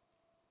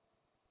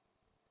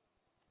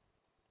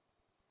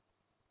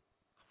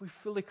 Have we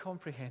fully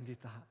comprehended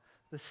that?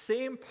 The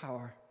same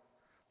power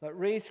that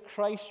raised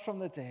Christ from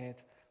the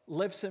dead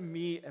lives in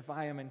me if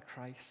I am in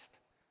Christ.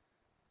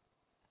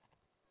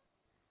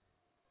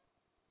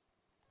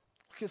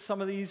 Look at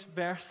some of these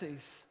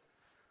verses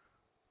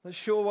that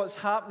show what's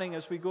happening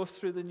as we go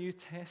through the New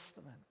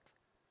Testament.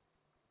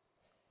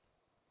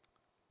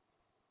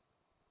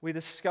 We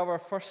discover,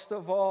 first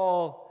of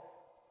all,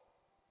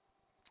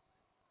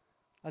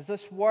 as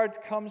this word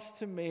comes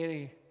to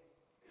Mary,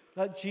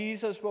 that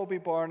Jesus will be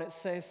born. It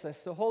says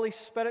this, the Holy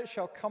Spirit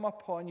shall come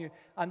upon you,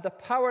 and the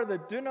power, the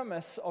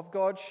dunamis of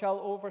God shall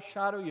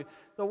overshadow you.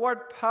 The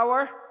word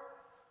power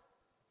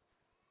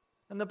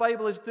in the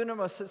Bible is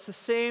dunamis. It's the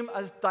same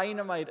as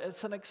dynamite.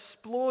 It's an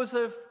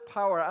explosive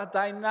power, a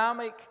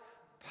dynamic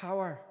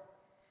power.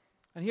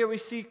 And here we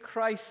see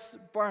Christ's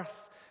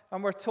birth,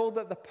 and we're told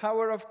that the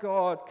power of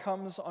God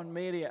comes on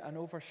Mary and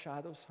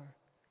overshadows her.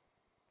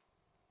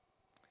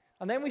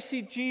 And then we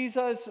see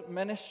Jesus'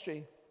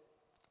 ministry.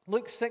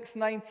 Luke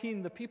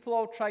 6:19, the people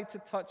all tried to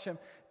touch him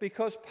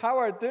because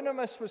power,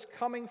 dunamis, was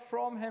coming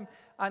from him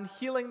and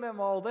healing them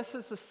all. This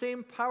is the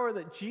same power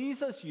that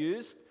Jesus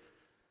used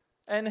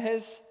in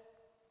his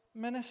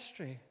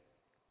ministry.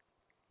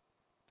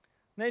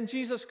 And then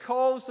Jesus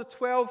calls the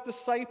 12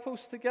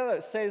 disciples together.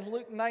 It says,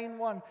 Luke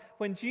 9:1,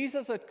 when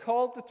Jesus had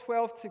called the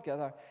 12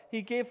 together,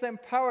 he gave them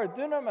power,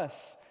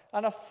 dunamis,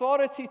 and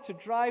authority to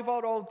drive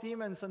out all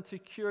demons and to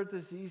cure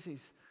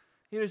diseases.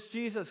 Here is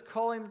Jesus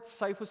calling the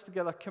disciples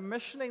together,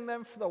 commissioning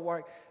them for the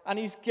work, and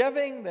he's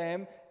giving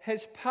them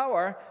his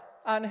power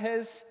and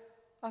his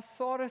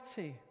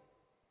authority.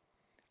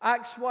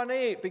 Acts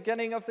 1:8,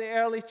 beginning of the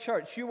early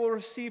church, you will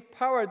receive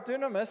power,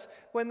 dunamis,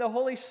 when the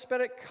Holy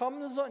Spirit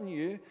comes on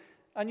you,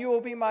 and you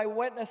will be my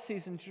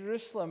witnesses in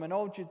Jerusalem and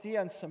all Judea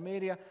and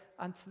Samaria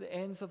and to the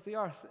ends of the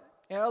earth.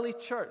 Early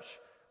church,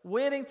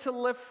 waiting to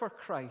live for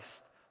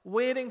Christ,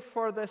 waiting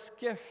for this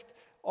gift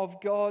of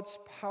God's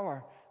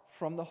power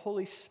from the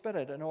Holy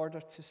Spirit in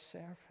order to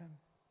serve him.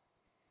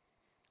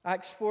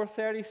 Acts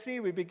 4:33,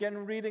 we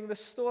begin reading the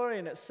story,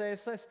 and it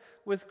says this: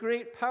 with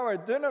great power,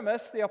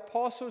 dunamis, the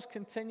apostles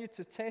continued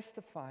to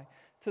testify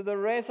to the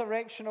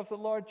resurrection of the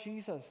Lord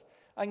Jesus.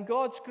 And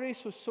God's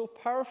grace was so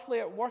powerfully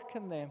at work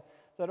in them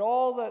that in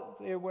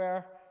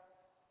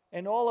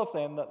all of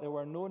them, that there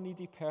were no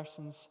needy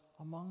persons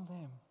among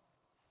them.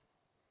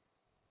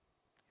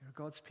 You're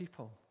God's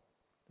people.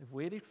 They've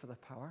waited for the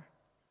power,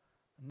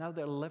 and now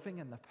they're living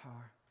in the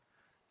power.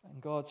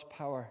 And God's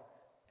power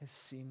is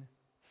seen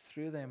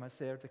through them as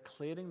they are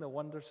declaring the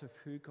wonders of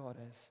who God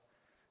is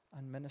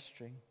and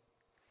ministering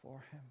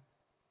for him.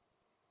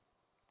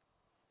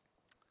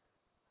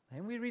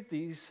 Then we read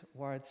these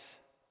words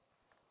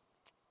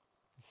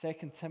in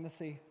 2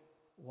 Timothy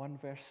 1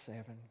 verse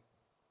 7.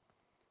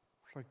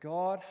 For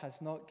God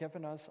has not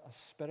given us a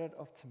spirit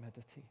of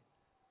timidity,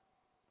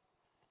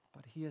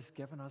 but he has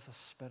given us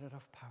a spirit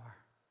of power.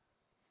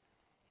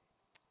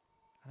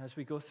 And as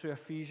we go through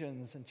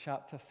Ephesians in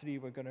chapter 3,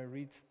 we're going to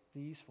read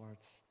these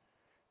words.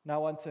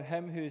 Now unto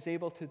him who is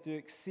able to do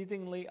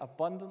exceedingly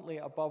abundantly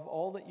above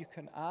all that you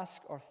can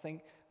ask or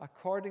think,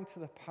 according to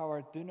the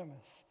power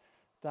dunamis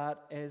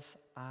that is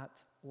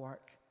at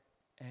work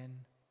in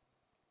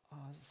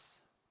us.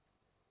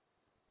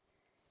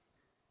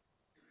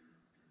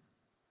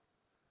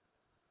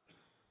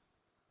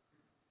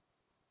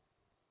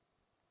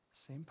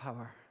 Same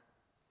power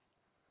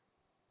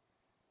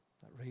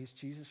that raised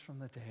Jesus from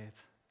the dead,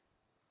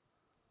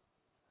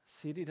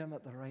 seated him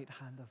at the right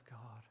hand of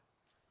God,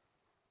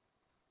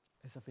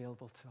 is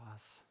available to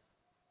us.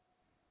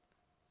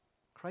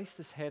 Christ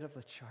is head of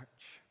the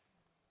church,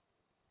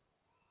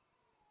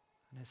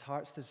 and his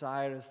heart's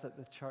desire is that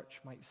the church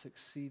might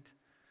succeed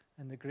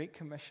in the great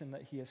commission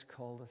that he has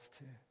called us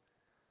to,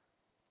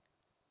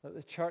 that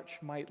the church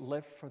might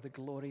live for the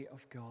glory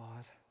of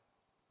God.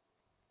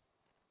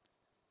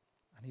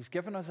 And he's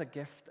given us a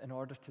gift in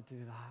order to do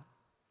that.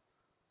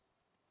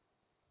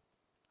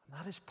 And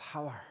that is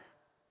power.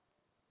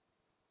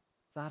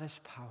 That is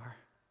power.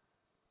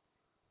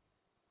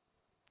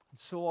 And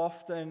so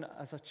often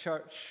as a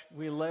church,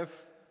 we live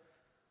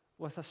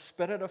with a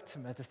spirit of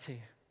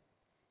timidity.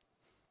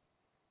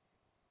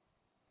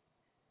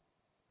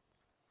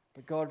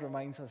 But God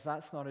reminds us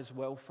that's not his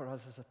will for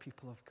us as a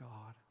people of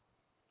God.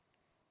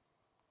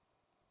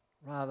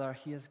 Rather,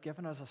 he has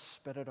given us a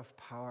spirit of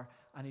power,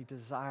 and he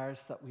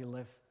desires that we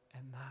live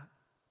in that.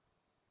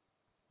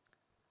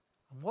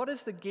 And what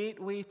is the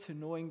gateway to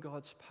knowing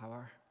God's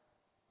power?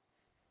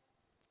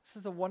 This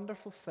is the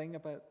wonderful thing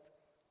about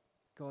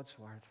God's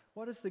word.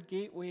 What is the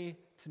gateway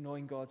to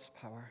knowing God's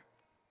power?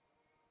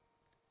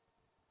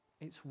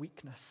 It's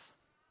weakness.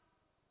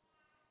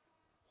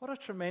 What a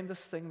tremendous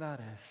thing that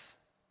is.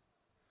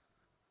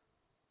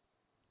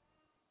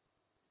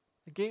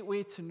 The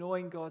gateway to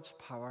knowing God's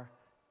power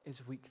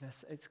is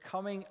weakness. It's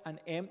coming and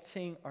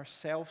emptying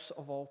ourselves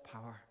of all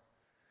power.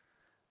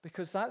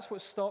 Because that's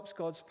what stops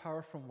God's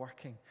power from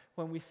working,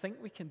 when we think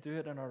we can do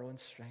it in our own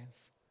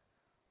strength.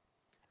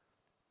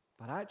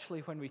 But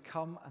actually, when we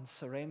come and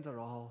surrender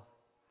all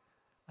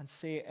and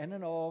say, in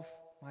and of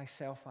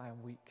myself I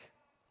am weak.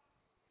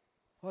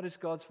 What does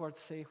God's word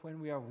say? When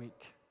we are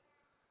weak,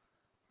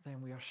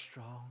 then we are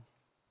strong.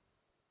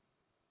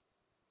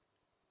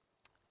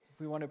 If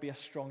we want to be a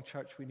strong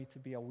church, we need to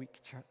be a weak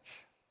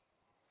church.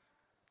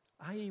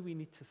 I.e., we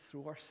need to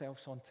throw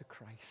ourselves onto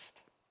Christ.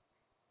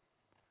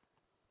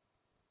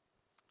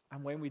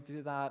 And when we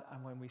do that,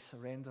 and when we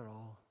surrender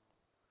all,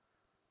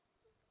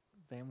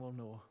 then we'll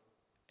know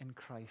in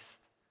Christ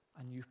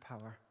a new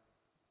power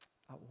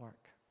at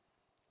work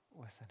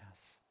within us.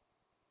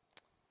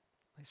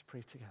 Let's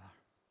pray together.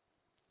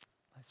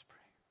 Let's pray.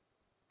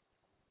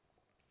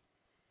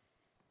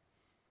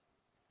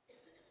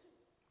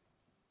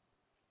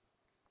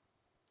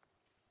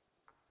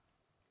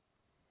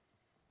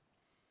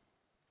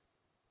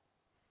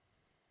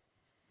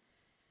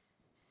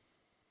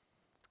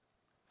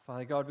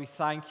 Father God, we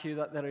thank you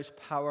that there is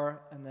power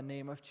in the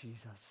name of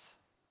Jesus.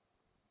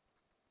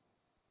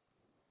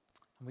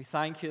 And we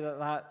thank you that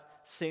that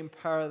same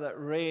power that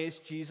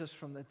raised Jesus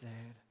from the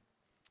dead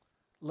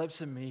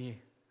lives in me,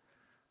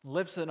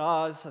 lives in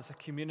us as a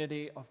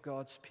community of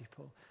God's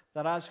people.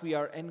 That as we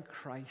are in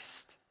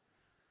Christ,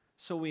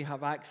 so we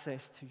have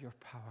access to your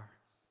power.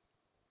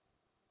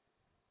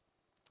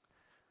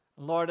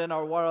 Lord, in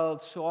our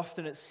world, so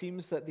often it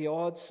seems that the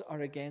odds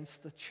are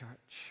against the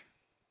church.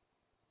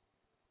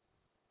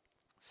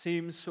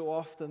 Seems so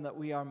often that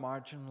we are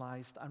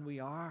marginalized, and we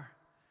are.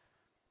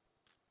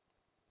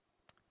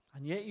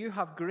 And yet you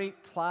have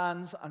great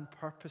plans and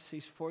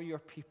purposes for your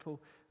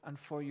people and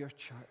for your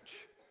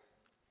church.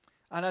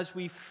 And as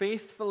we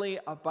faithfully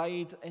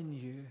abide in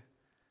you,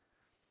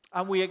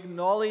 and we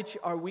acknowledge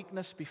our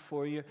weakness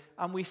before you,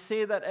 and we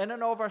say that in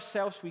and of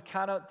ourselves we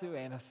cannot do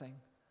anything,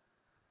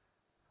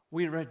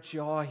 we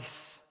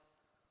rejoice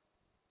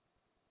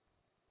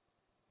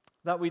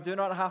that we do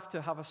not have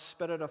to have a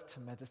spirit of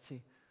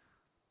timidity,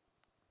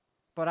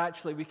 but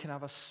actually we can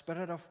have a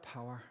spirit of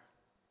power.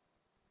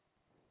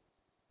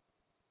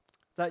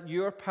 That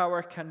your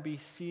power can be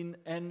seen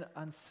in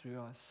and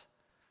through us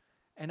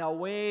in a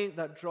way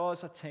that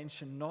draws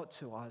attention not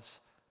to us,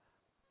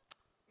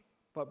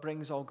 but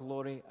brings all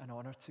glory and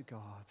honor to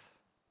God.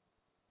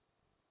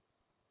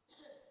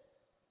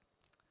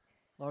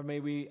 Lord,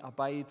 may we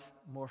abide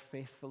more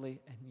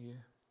faithfully in you.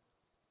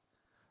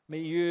 May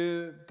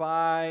you,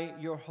 by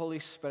your Holy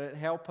Spirit,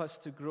 help us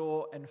to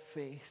grow in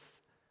faith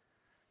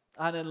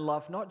and in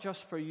love, not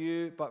just for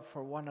you, but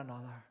for one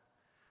another.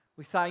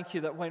 We thank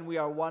you that when we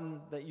are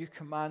one, that you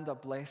command a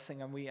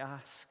blessing, and we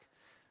ask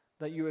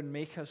that you would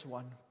make us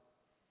one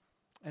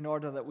in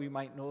order that we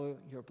might know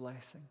your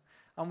blessing.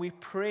 And we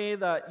pray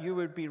that you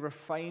would be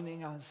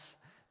refining us,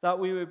 that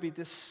we would be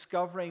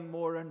discovering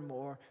more and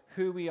more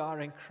who we are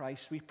in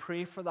Christ. We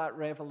pray for that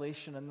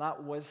revelation and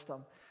that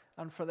wisdom,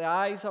 and for the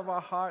eyes of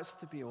our hearts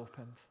to be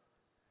opened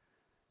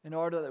in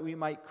order that we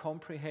might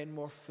comprehend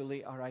more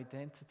fully our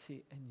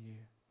identity in you.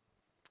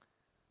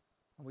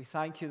 And we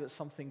thank you that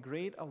something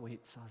great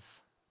awaits us.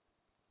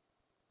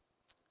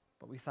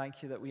 But we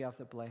thank you that we have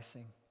the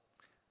blessing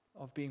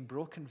of being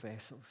broken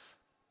vessels,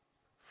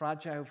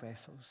 fragile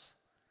vessels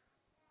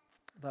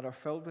that are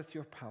filled with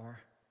your power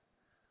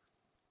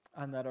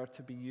and that are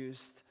to be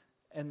used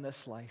in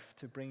this life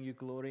to bring you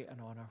glory and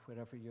honor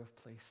wherever you have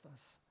placed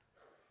us.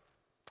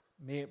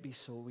 May it be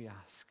so, we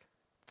ask.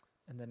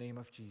 In the name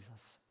of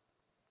Jesus.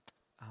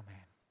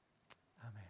 Amen. Amen.